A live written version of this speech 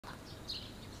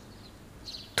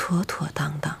妥妥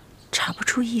当当，查不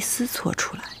出一丝错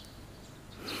出来。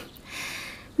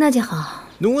那就好。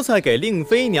奴才给令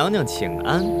妃娘娘请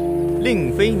安，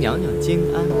令妃娘娘金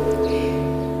安。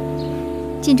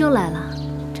晋州来了，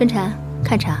春蝉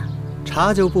看茶。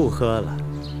茶就不喝了，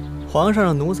皇上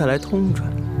让奴才来通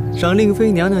传，赏令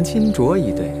妃娘娘金镯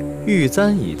一对，玉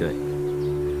簪一对。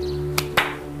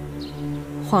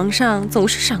皇上总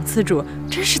是赏赐主，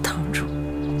真是疼主。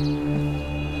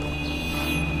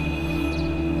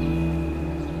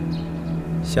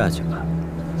下去吧。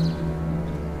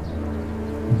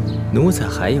奴才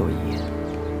还有一言，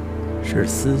是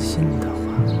私心的话。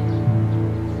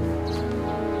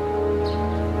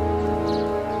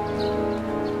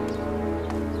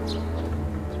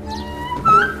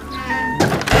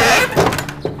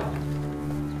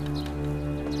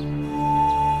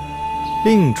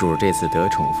令主这次得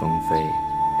宠封妃，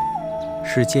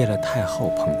是借了太后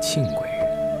捧庆贵人，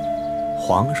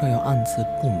皇上又暗自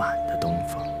不满的东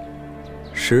风，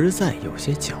实在有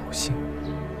些侥幸。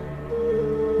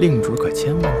令主可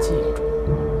千万记住，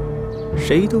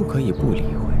谁都可以不理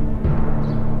会。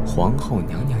皇后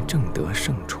娘娘正得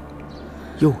圣宠，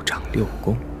又掌6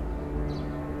宫，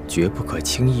绝不可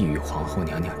轻易与皇后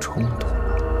娘娘冲突了。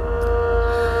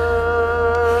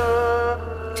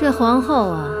这皇后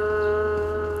啊，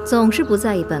总是不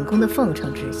在意本宫的奉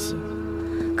承之心，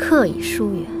刻意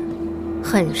疏远，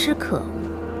很是可恶。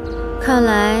看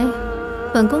来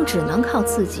本宫只能靠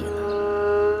自己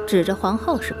了，指着皇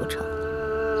后是不成。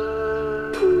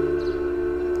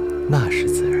那是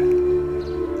自然。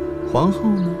皇后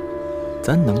呢，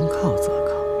咱能靠则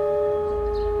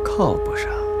靠，靠不上，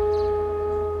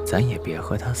咱也别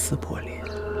和她撕破脸。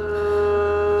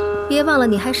别忘了，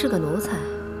你还是个奴才。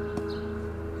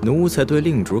奴才对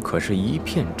令主可是一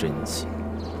片真心。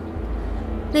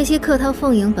那些客套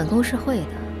奉迎，本宫是会的。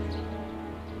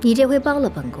你这回帮了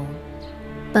本宫，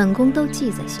本宫都记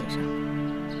在心上。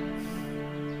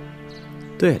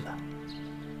对了，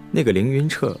那个凌云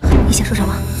彻，你想说什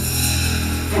么？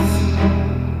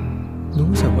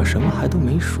奴才我什么还都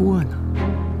没说呢，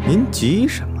您急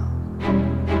什么？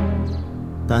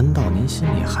难道您心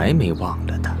里还没忘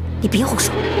了他？你别胡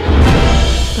说，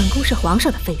本宫是皇上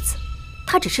的妃子，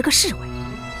她只是个侍卫。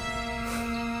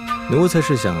奴才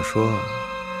是想说，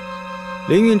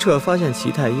凌云彻发现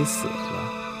齐太医死了。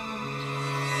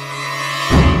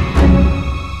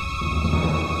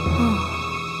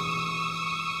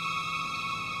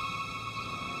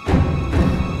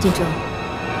晋州，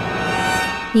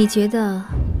你觉得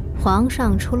皇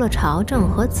上除了朝政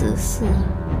和子嗣，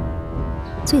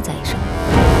最在意什么？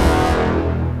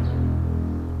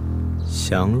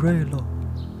祥瑞喽。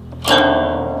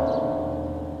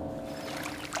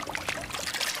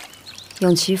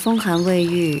永琪风寒未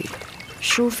愈，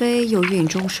淑妃又孕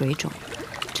中水肿，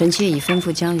臣妾已吩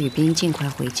咐江雨冰尽快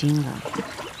回京了。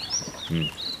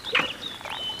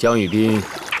江雨冰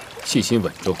细心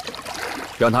稳重，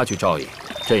让他去照应，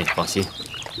朕也放心。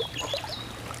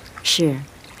是，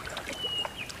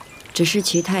只是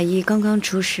齐太医刚刚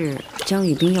出事，江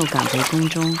雨冰又赶回宫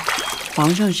中，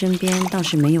皇上身边倒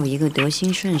是没有一个得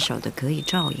心顺手的可以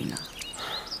照应啊。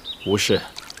无事，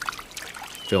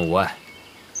朕无碍。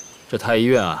这太医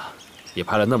院啊，也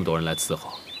派了那么多人来伺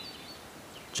候，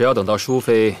只要等到淑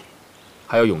妃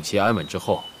还有永琪安稳之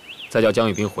后，再叫江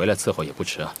雨冰回来伺候也不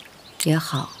迟啊。也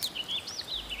好。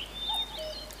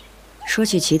说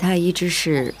起齐太医之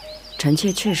事，臣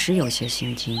妾确实有些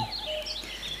心惊。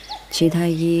齐太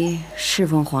医侍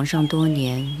奉皇上多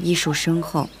年，医术深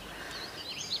厚，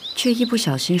却一不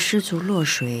小心失足落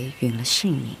水，殒了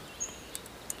性命，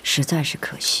实在是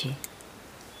可惜。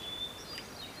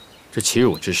这齐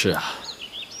辱之事啊，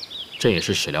朕也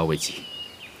是始料未及，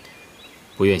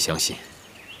不愿相信。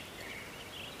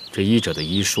这医者的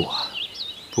医术啊，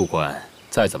不管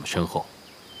再怎么深厚，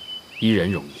医人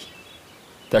容易，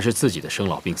但是自己的生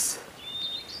老病死，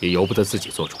也由不得自己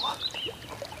做主啊。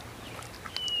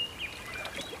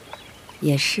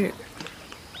也是。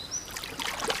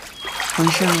皇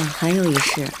上还有一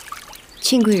事，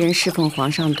庆贵人侍奉皇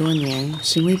上多年，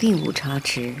行为并无差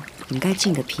池，应该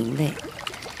进个嫔位。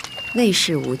卫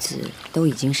氏无子，都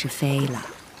已经是妃了，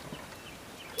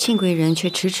庆贵人却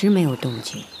迟迟没有动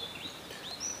静。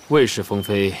卫氏封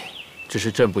妃，只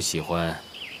是朕不喜欢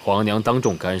皇娘当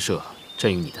众干涉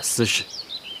朕与你的私事，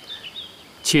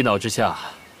气恼之下，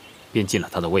便进了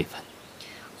她的位分。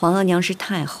皇额娘是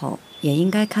太后，也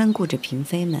应该看顾着嫔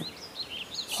妃们。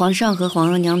皇上和皇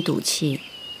额娘赌气，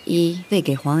一未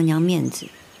给皇额娘面子，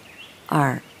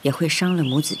二也会伤了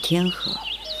母子天和。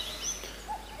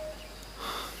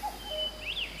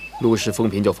陆氏封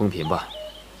嫔就封嫔吧，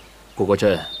不过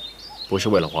朕不是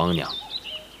为了皇额娘，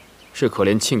是可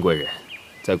怜庆贵人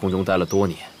在宫中待了多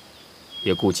年，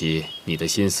也顾及你的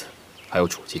心思，还有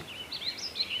处境。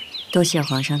多谢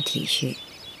皇上体恤。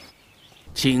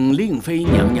请令妃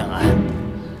娘娘安。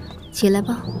起来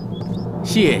吧。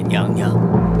谢娘娘。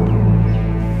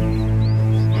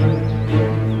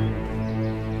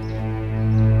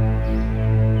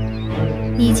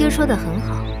你今儿说的很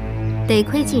好，得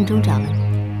亏晋中找了你。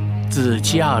自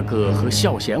七阿哥和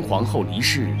孝贤皇后离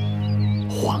世，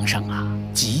皇上啊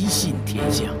极信天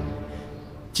相。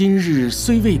今日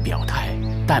虽未表态，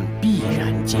但必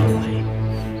然尽悔。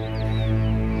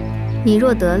你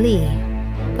若得力，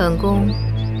本宫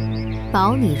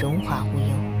保你荣华无忧。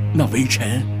那微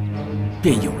臣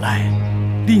便有赖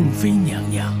令妃娘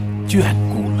娘眷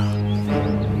顾了。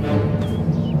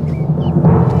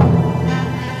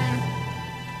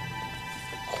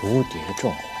蝴蝶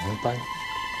状黄斑。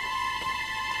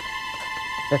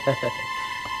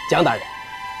江大人，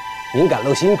您赶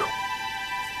路辛苦，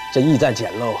这驿站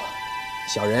简陋，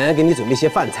小人给你准备些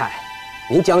饭菜，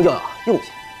您将就用下。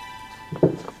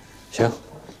行，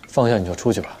放下你就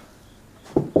出去吧。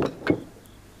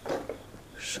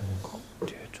生蝴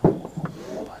蝶状黄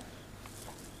斑，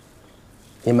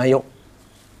您慢用。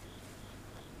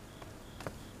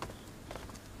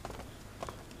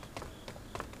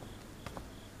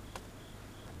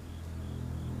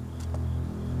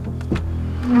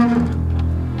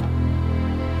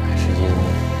还是因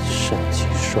肾气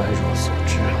衰弱所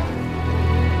致了。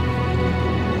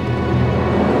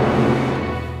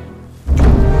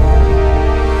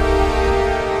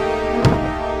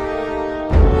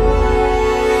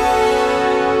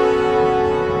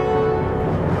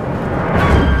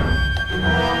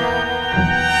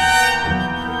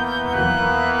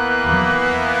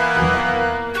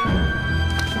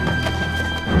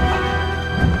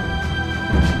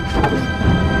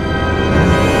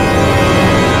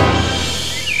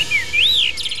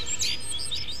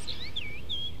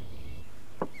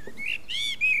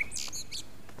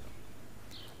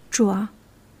主儿，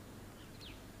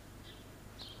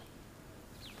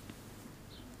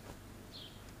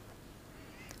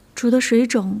主的水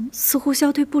肿似乎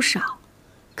消退不少，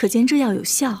可见这药有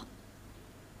效。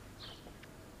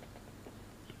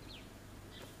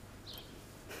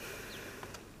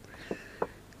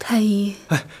太医，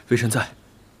哎，微臣在。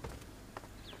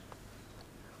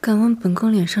敢问本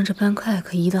宫脸上这斑块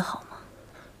可医得好吗？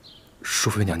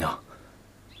淑妃娘娘，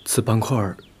此斑块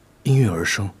因孕而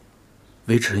生，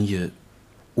微臣也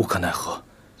无可奈何。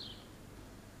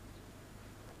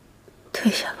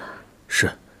退下吧。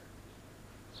是。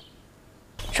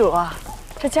主啊，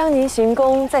这江宁行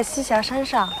宫在栖霞山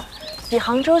上，比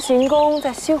杭州行宫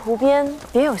在西湖边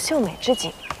别有秀美之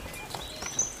景。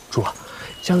主啊，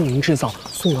江宁制造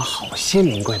送了好些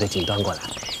名贵的锦缎过来，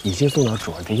已经送到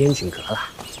主儿的烟景阁了。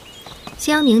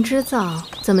江宁织造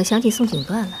怎么想起送锦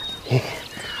缎来了？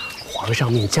皇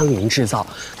上命江宁制造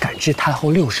赶制太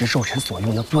后60寿辰所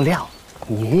用的布料。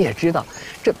您也知道，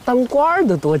这当官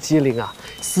的多机灵啊，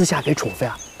私下给宠妃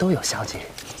啊都有消息。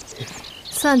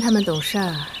算他们懂事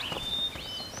儿。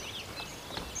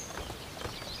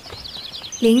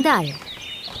林大人，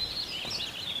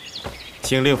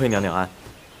请令妃娘娘安。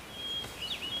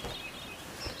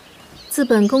自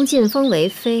本宫晋封为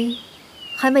妃，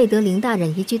还未得林大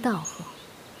人一句道贺。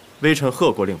微臣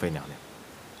贺过令妃娘娘。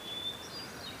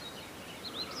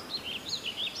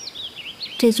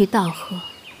这句道贺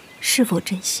是否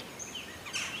真心？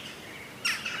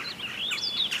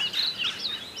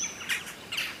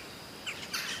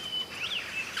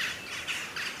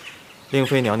令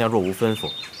妃娘娘若无吩咐，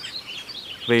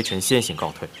微臣先行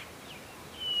告退。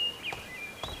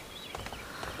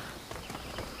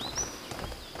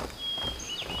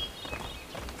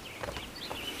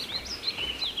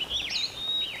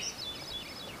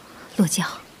落轿。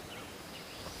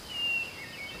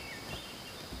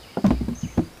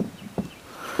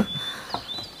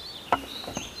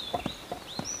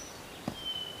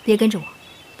别跟着我，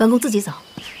本宫自己走。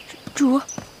主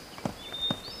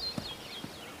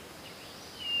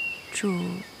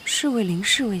是为林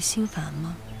侍卫心烦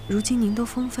吗？如今您都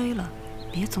封妃了，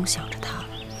别总想着他了。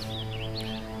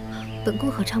本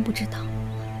宫何尝不知道？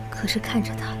可是看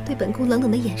着他对本宫冷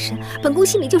冷的眼神，本宫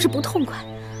心里就是不痛快。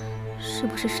是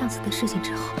不是上次的事情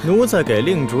之后，奴才给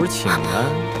令主请安。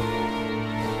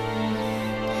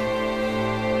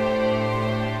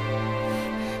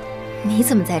你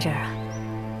怎么在这儿啊？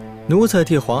奴才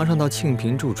替皇上到庆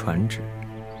平处传旨，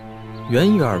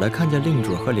远远的看见令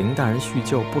主和林大人叙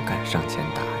旧，不敢上前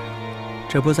打扰，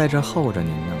这不在这候着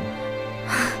您呢吗？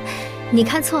你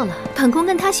看错了，本宫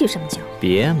跟他叙什么旧？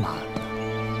别瞒了，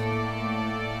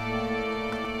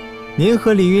您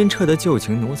和凌云彻的旧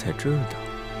情，奴才知道。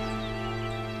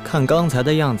看刚才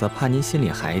的样子，怕您心里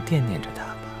还惦念着他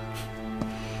吧？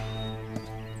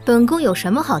本宫有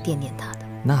什么好惦念他的？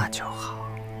那就好。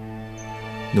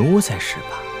奴才是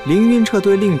吧？凌云彻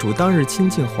对令主当日亲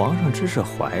近皇上之事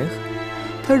怀恨，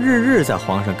他日日在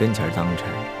皇上跟前当差，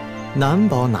难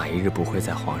保哪一日不会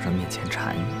在皇上面前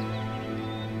谗语。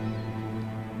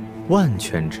万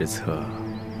全之策，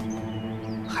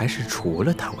还是除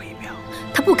了他为妙。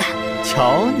他不敢。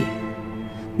瞧你，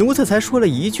奴才才说了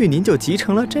一句，您就急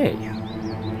成了这样。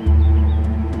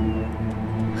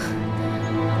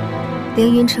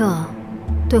凌云彻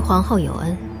对皇后有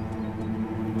恩，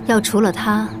要除了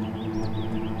他，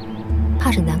怕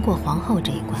是难过皇后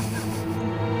这一关吧？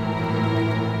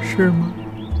是吗？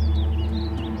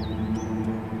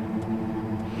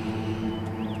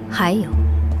还有，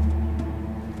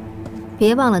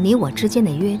别忘了你我之间的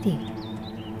约定，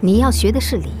你要学的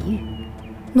是礼遇，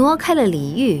挪开了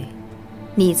礼遇，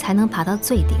你才能爬到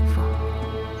最顶峰。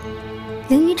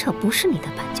凌云彻不是你的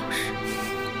绊脚石，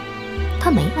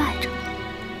他没碍着。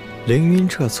凌云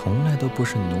彻从来都不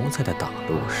是奴才的挡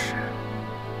路石，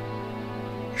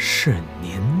是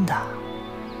您的。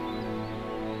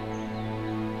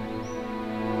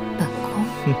本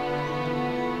宫，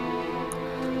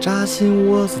扎心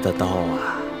窝子的刀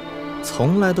啊，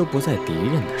从来都不在敌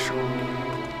人的手里，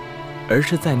而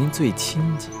是在您最亲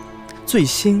近、最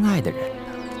心爱的人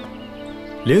那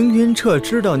里。凌云彻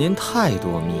知道您太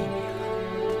多秘密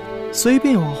了，随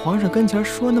便往皇上跟前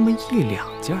说那么一两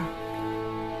件儿，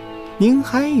您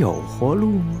还有活路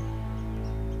吗？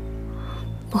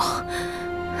不，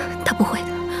他不会的。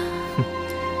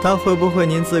他会不会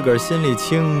您自个儿心里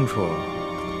清楚。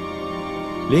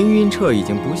凌云彻已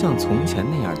经不像从前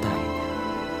那样待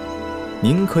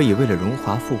您，您可以为了荣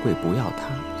华富贵不要他，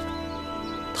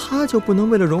他就不能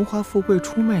为了荣华富贵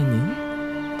出卖您？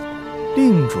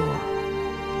令主，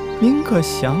您可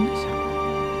想想，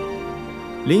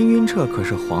凌云彻可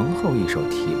是皇后一手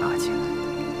提拔起来的，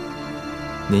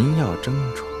您要争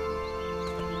宠，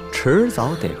迟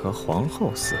早得和皇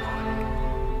后厮混。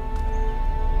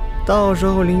到时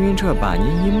候凌云彻把您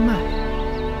一卖，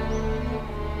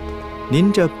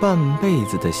您这半辈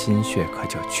子的心血可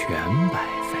就全白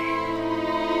费了。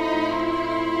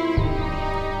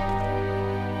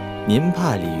您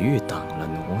怕李煜挡了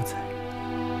奴才，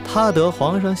他得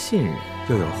皇上信任，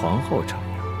又有皇后撑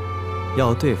腰，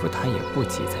要对付他也不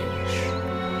急在一时。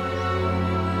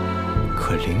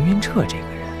可凌云彻这个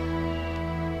人，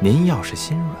您要是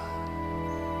心软，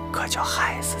可就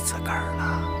害死自个儿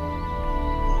了。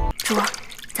主儿，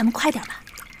咱们快点吧，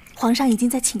皇上已经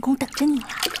在寝宫等着您了。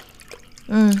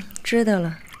知道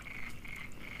了。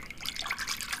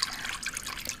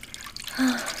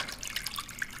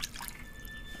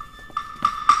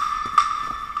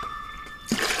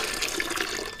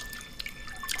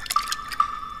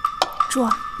主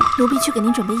儿，奴婢去给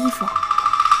您准备衣服。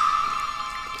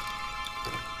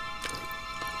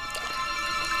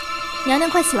娘娘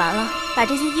快洗完了，把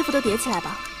这些衣服都叠起来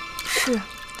吧。是。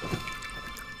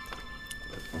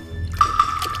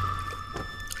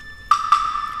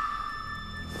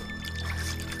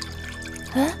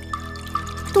哎，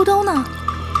肚兜呢？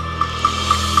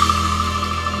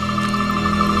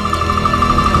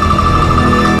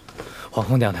皇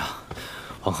后娘娘，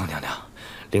皇后娘娘，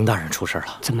凌大人出事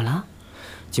了。怎么了？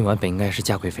今晚本应该是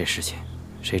嘉贵妃侍寝，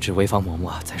谁知潍坊嬷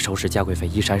嬷在收拾嘉贵妃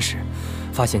衣衫时，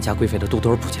发现嘉贵妃的肚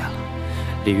兜不见了。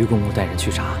李煜公公带人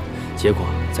去查，结果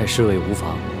在侍卫无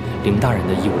妨凌大人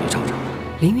的衣物里找着了。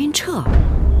凌云彻，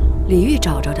李煜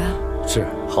找着的？是，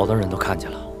好多人都看见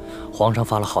了。皇上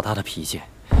发了好大的脾气，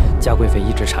嘉贵妃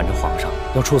一直缠着皇上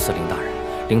要处死凌大人，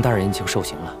凌大人已经受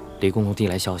刑了。李公公递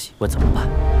来消息，问怎么办，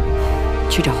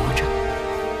去找皇上。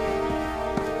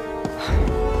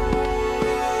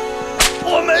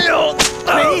我没有，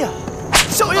没有，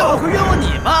小燕，我会冤枉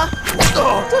你吗？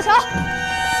住手！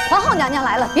皇后娘娘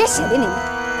来了，别血淋淋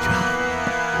的。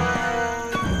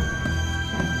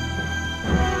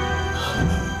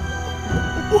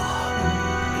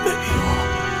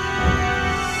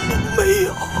没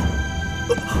有。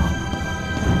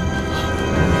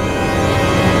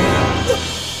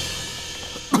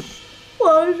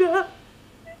皇上，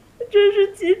真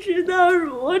是奇耻大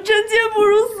辱啊！臣妾不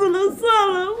如死了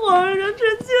算了。皇上，臣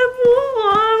妾不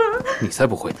活了。你才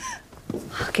不会呢！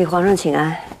给皇上请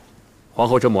安。皇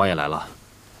后这么晚也来了，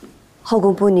后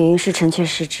宫不宁是臣妾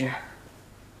失职，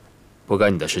不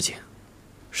干你的事情，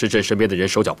是朕身边的人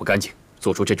手脚不干净，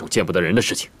做出这种见不得人的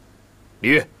事情。李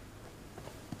煜。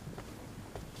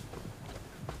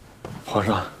皇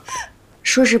上，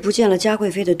说是不见了嘉贵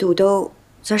妃的肚兜，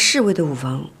在侍卫的舞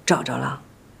房找着了。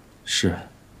是，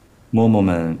嬷嬷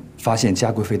们发现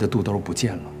嘉贵妃的肚兜不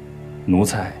见了，奴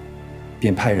才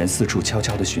便派人四处悄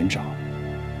悄地寻找，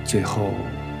最后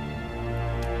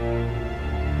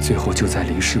就在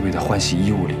林侍卫的换洗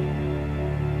衣物里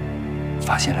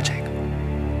发现了这个。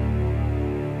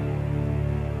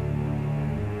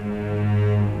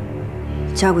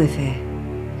嘉贵妃，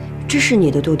这是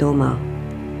你的肚兜吗？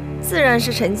自然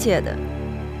是臣妾的。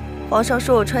皇上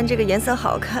说我穿这个颜色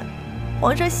好看，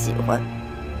皇上喜欢。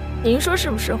您说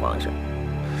是不是，皇上？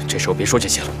这时候别说这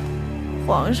些了。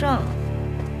皇上，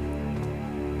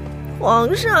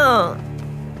皇上，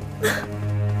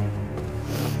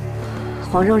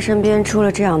皇上身边出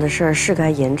了这样的事儿，是该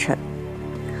严惩。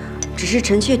只是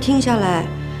臣妾听下来，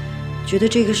觉得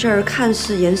这个事儿看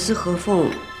似严丝合缝、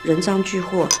人赃俱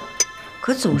获，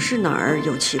可总是哪儿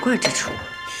有奇怪之处。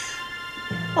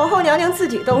皇后娘娘自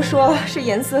己都说是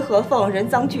严丝合缝、人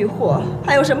赃俱获，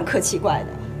还有什么可奇怪的？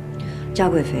嘉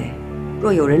贵妃，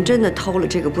若有人真的偷了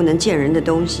这个不能见人的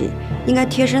东西，应该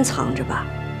贴身藏着吧？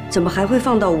怎么还会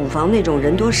放到舞房那种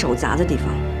人多手杂的地方？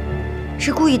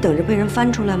是故意等着被人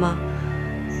翻出来吗？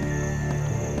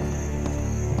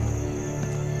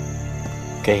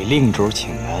给令主请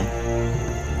安。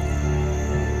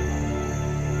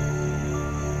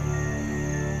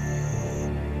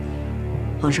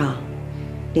皇上，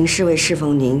林侍卫侍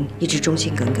奉您一直忠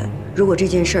心耿耿。如果这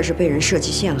件事是被人设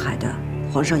计陷害的，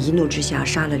皇上一怒之下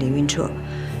杀了凌云彻，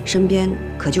身边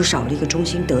可就少了一个忠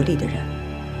心得力的人。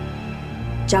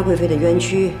嘉贵妃的冤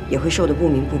屈也会受得不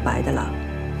明不白的了。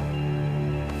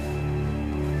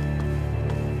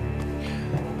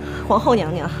皇后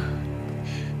娘娘，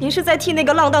您是在替那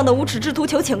个浪荡的无耻之徒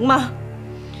求情吗？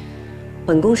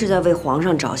本宫是在为皇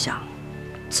上着想。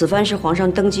此番是皇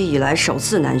上登基以来首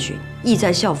次南巡，意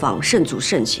在效仿圣祖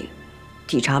盛行，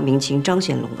体察民情，彰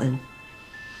显隆恩。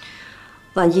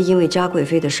万一因为嘉贵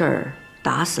妃的事儿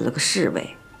打死了个侍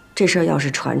卫，这事儿要是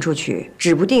传出去，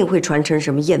指不定会传成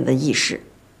什么艳闻轶事，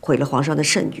毁了皇上的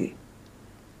声誉。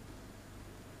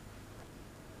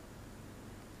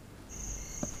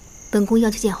本宫要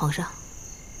去见皇上。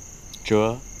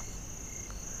这。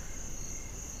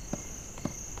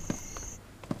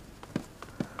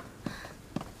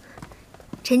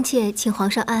臣妾请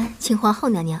皇上安，请皇后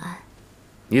娘娘安。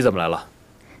你怎么来了？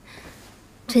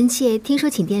臣妾听说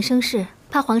寝殿生事，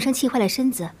怕皇上气坏了身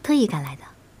子，特意赶来的。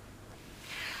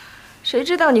谁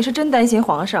知道你是真担心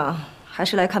皇上，还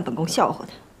是来看本宫笑话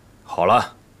的？好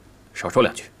了，少说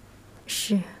两句。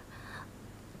是。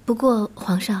不过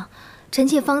皇上，臣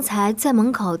妾方才在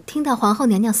门口听到皇后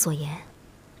娘娘所言，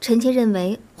臣妾认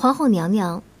为皇后娘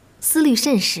娘思虑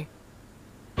甚是。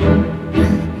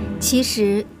其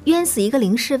实冤死一个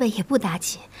林侍卫也不打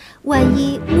紧，万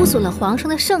一污损了皇上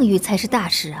的声誉才是大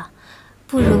事啊！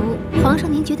不如皇上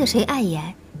您觉得谁碍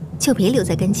眼，就别留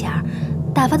在跟前儿，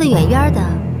打发得远远的，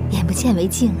眼不见为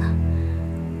净啊。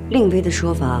令妃的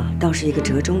说法倒是一个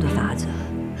折中的法子。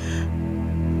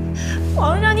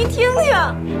皇上您听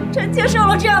听，臣妾受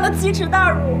了这样的奇耻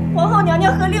大辱，皇后娘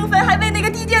娘和令妃还为那个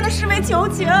低贱的侍卫求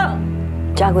情。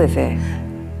嘉贵妃，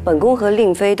本宫和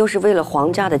令妃都是为了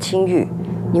皇家的清誉。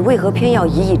你为何偏要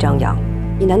一意张扬？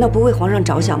你难道不为皇上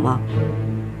着想吗？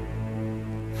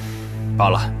罢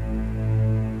了，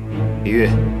李煜，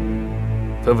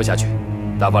吩咐下去，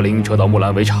打发凌云彻到木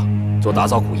兰围场做打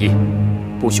扫苦役，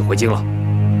不许回京了。